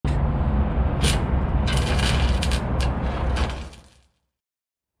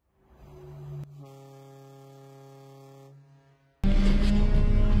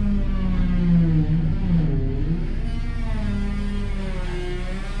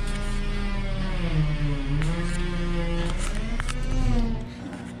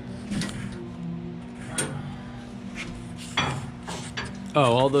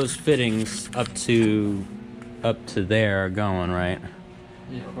Oh, all those fittings up to there are going, right?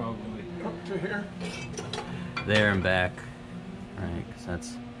 Yeah, probably. Up to here? There and back. Right, because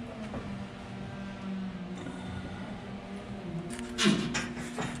that's...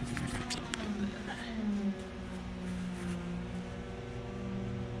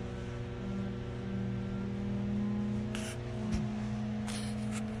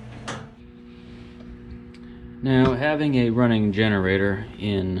 Now, having a running generator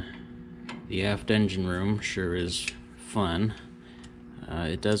in the aft engine room sure is fun.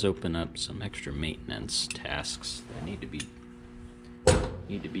 It does open up some extra maintenance tasks that need to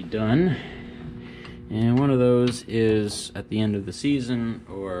be done. And one of those is at the end of the season,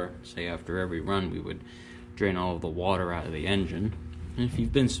 or say after every run, we would drain all of the water out of the engine. And if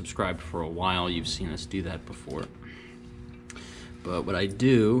you've been subscribed for a while, you've seen us do that before. But what I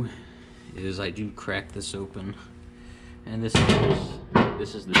do is I do crack this open, and this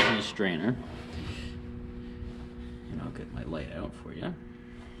is the tea strainer, and I'll get my light out for you.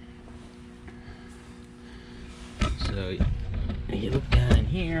 So you look down in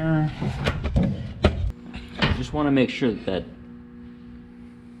here, you just want to make sure that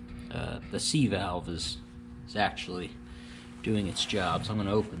the C valve is actually doing its job. So I'm going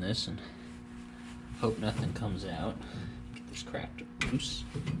to open this and hope nothing comes out. Get this cracked loose.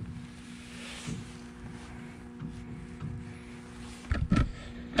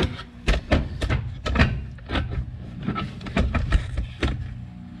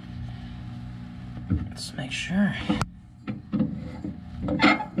 Let's make sure.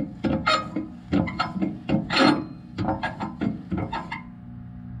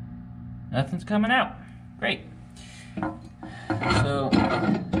 Nothing's coming out. Great. So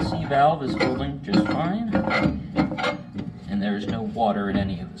the C valve is holding just fine, and there is no water in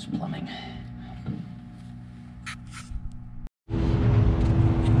any of this plumbing.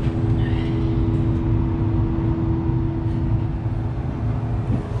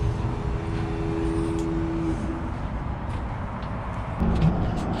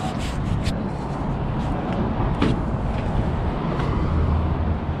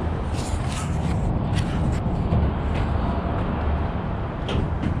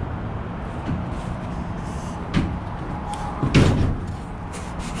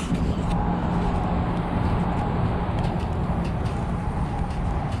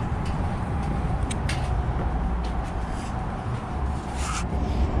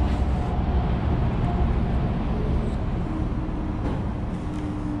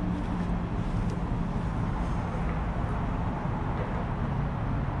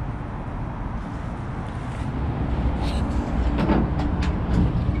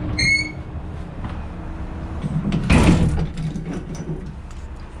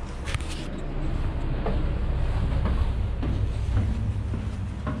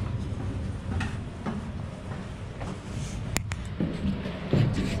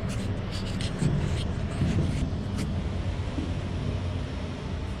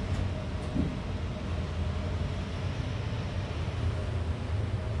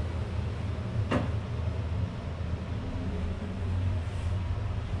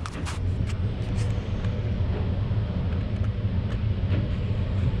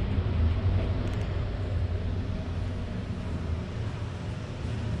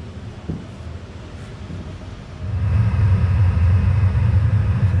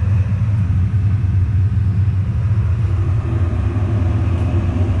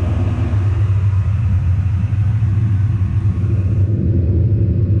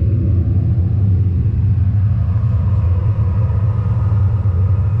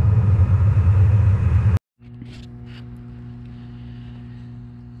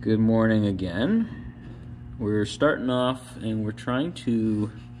 Good morning again. We're starting off and we're trying to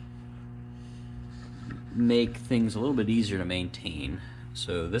make things a little bit easier to maintain.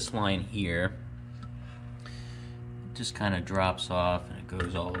 So this line here just kind of drops off and it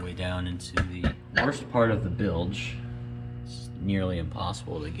goes all the way down into the worst part of the bilge. It's nearly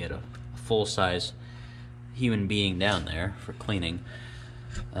impossible to get a full-size human being down there for cleaning.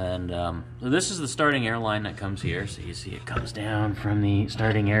 And so this is the starting air line that comes here. So you see it comes down from the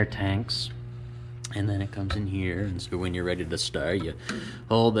starting air tanks, and then it comes in here. And so when you're ready to start, you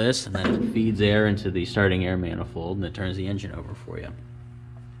hold this, and then it feeds air into the starting air manifold, and it turns the engine over for you.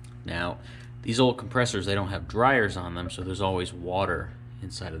 Now, these old compressors, they don't have dryers on them, so there's always water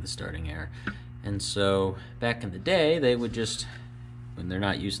inside of the starting air. And so back in the day, they would just, when they're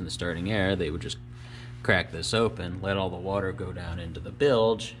not using the starting air, they would just crack this open, let all the water go down into the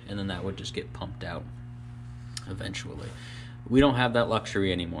bilge, and then that would just get pumped out eventually. We don't have that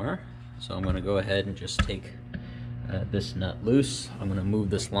luxury anymore, so I'm going to go ahead and just take this nut loose. I'm going to move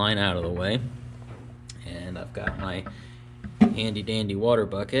this line out of the way. And I've got my handy dandy water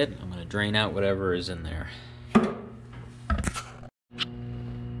bucket. I'm going to drain out whatever is in there.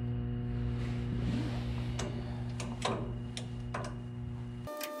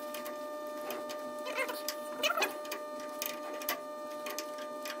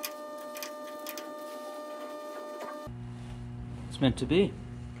 It's meant to be.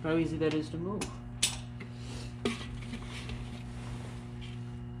 Look how easy that is to move.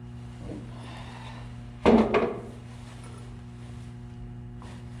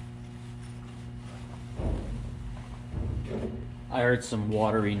 I heard some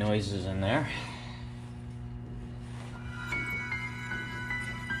watery noises in there.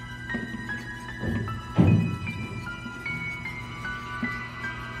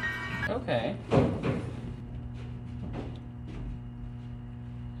 Okay.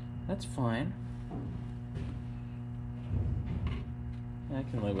 That's fine. I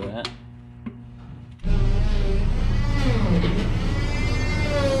can live with that.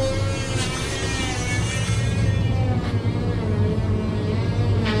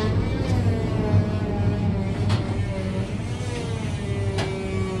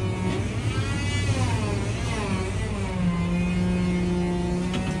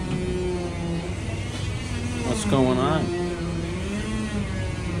 What's going on?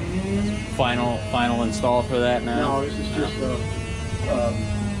 Final install for that now? No, this is just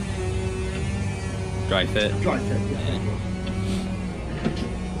dry fit. dry fit. Yeah.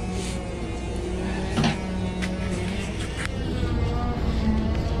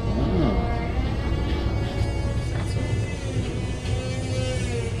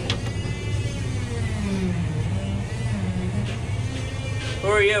 Who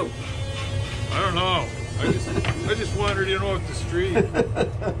are you? I don't know. I just wandered in off the street.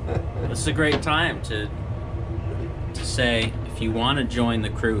 This is a great time to say, if you want to join the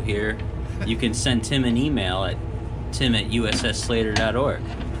crew here, you can send Tim an email at tim@ussslater.org.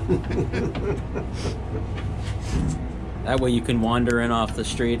 That way you can wander in off the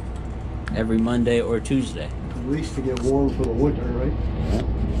street every Monday or Tuesday. At least to get warm for the winter, right?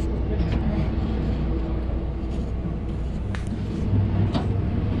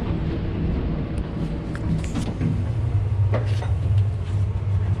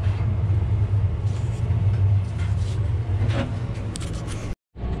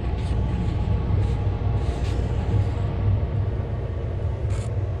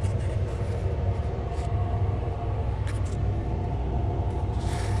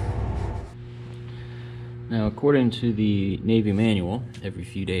 Now, according to the Navy manual, every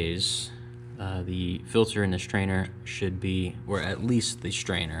few days, the filter in the strainer should be, or at least the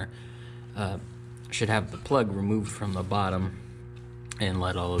strainer, should have the plug removed from the bottom and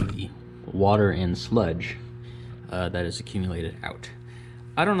let all of the water and sludge that is accumulated out.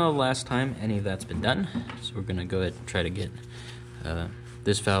 I don't know the last time any of that's been done, so we're going to go ahead and try to get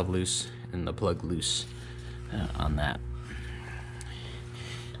this valve loose and the plug loose on that.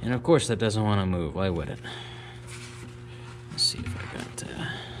 And of course that doesn't want to move, why would it? Let's see if I got,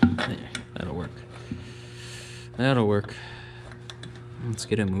 there, that'll work. That'll work. Let's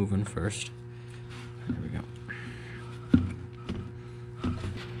get it moving first. There we go.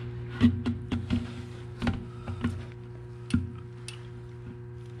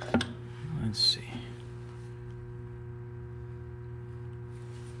 Let's see.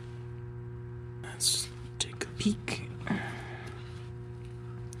 Let's take a peek.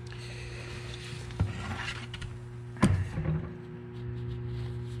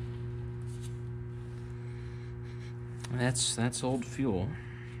 That's old fuel.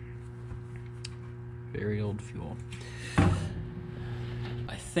 Very old fuel.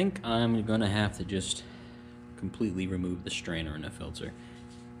 I think I'm gonna have to just completely remove the strainer and the filter.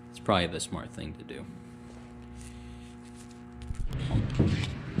 It's probably the smart thing to do.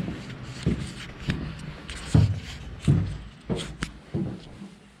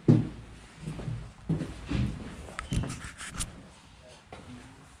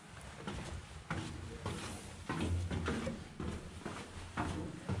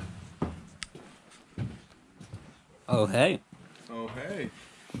 Oh, hey. Oh, hey.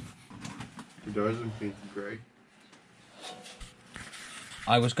 The doors are painted gray.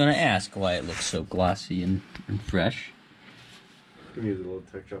 I was going to ask why it looks so glossy and fresh. Can use a little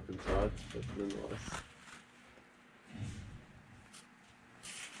touch up inside, but nonetheless.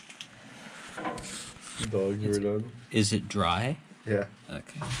 The dogs were done. Is it dry? Yeah.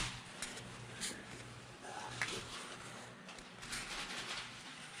 Okay.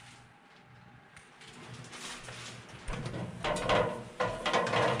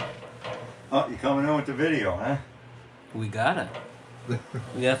 Oh, you're coming in with the video, huh? We gotta.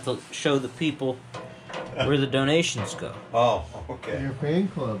 We have to show the people where the donations go. Oh, okay. Your fan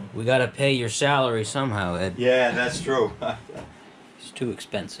club. We gotta pay your salary somehow, Ed. Yeah, that's true. It's too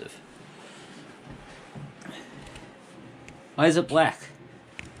expensive. Why is it black?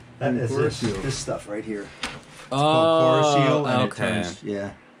 That is Corrosion. this stuff right here. Oh, called Corrosion, and it okay. turns,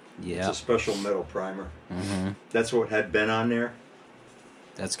 yeah. Yeah. It's a special metal primer. Mm-hmm. That's what had been on there.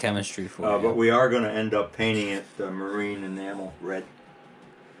 That's chemistry for you. But we are going to end up painting it marine enamel red.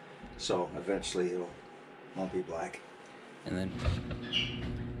 So eventually it won't be black. And then,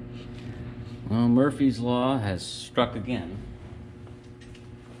 well, Murphy's Law has struck again.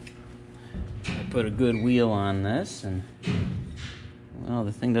 I put a good wheel on this, and well,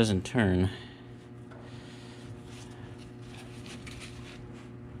 the thing doesn't turn.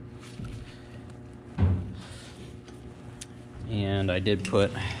 And I did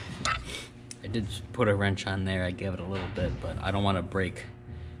put a wrench on there. I gave it a little bit, but I don't want to break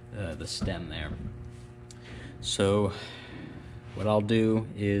the stem there. So what I'll do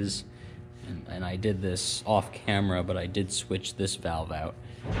is, and I did this off camera, but I did switch this valve out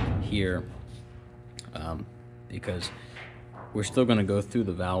here because we're still going to go through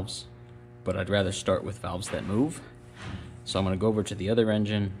the valves, but I'd rather start with valves that move. So I'm going to go over to the other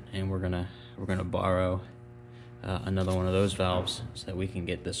engine, and we're gonna borrow another one of those valves so that we can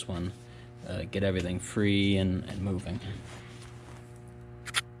get this one, get everything free and moving.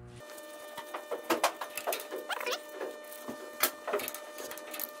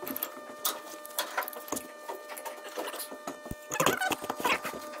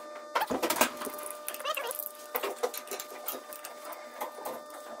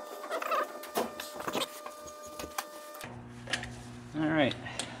 All right,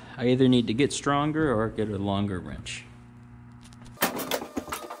 I either need to get stronger or get a longer wrench.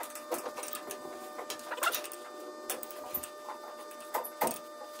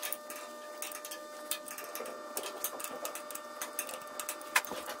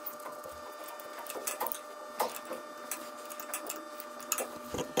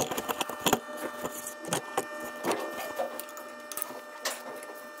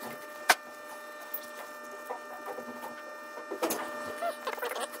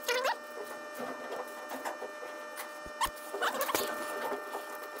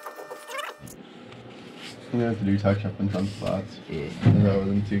 I'm gonna have to do touch up in some spots. Yeah. And I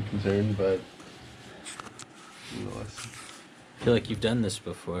wasn't too concerned, but I feel like you've done this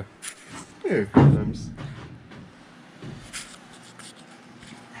before. yeah, a few times.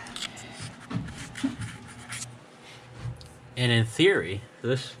 And in theory,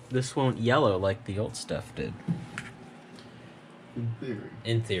 this won't yellow like the old stuff did. In theory.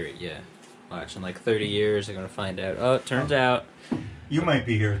 In theory, yeah. Watch, in like 30 years, they're gonna find out. Oh, it turns out. You might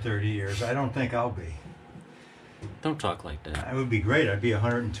be here 30 years. I don't think I'll be. Don't talk like that. That would be great. I'd be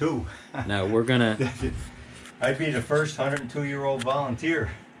 102. No, we're gonna. I'd be the first 102-year-old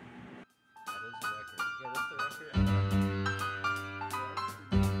volunteer.